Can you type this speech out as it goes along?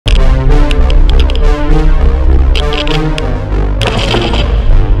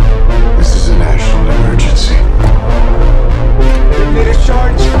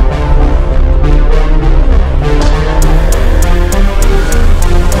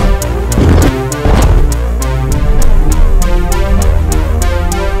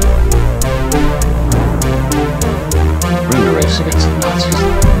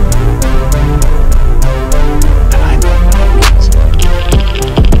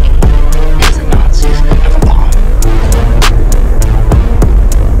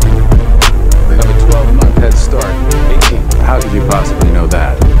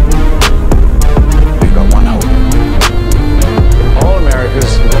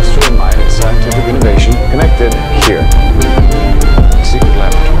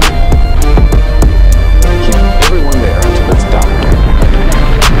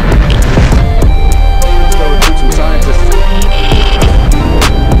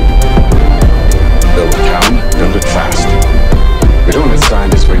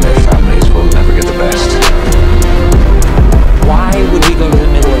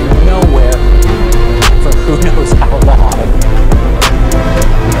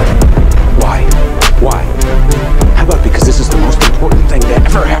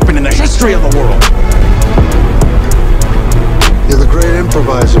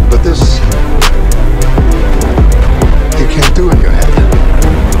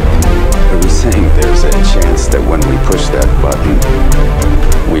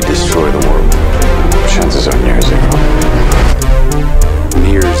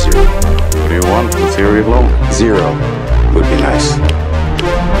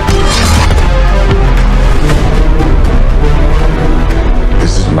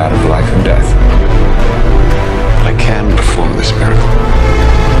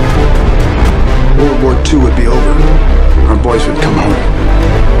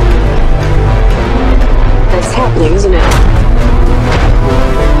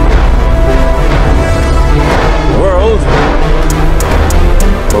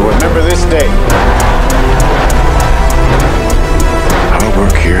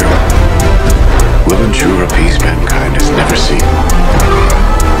hero will ensure a peace mankind has never seen.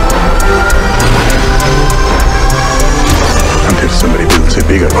 Until somebody builds a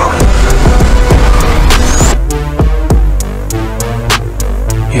bigger one.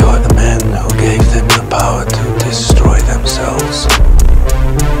 You are the man who gave them the power to destroy themselves.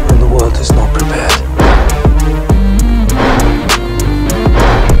 And the world is not prepared.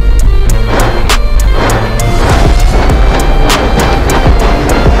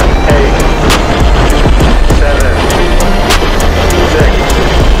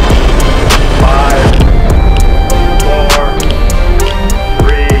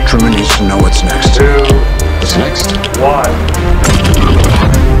 Truman needs to know what's next. 2, What's next? 1.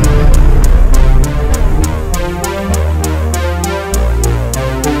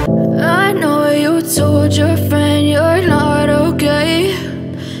 I know you told your friend you're not okay.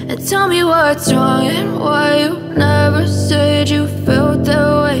 And tell me what's wrong and why you never said you felt that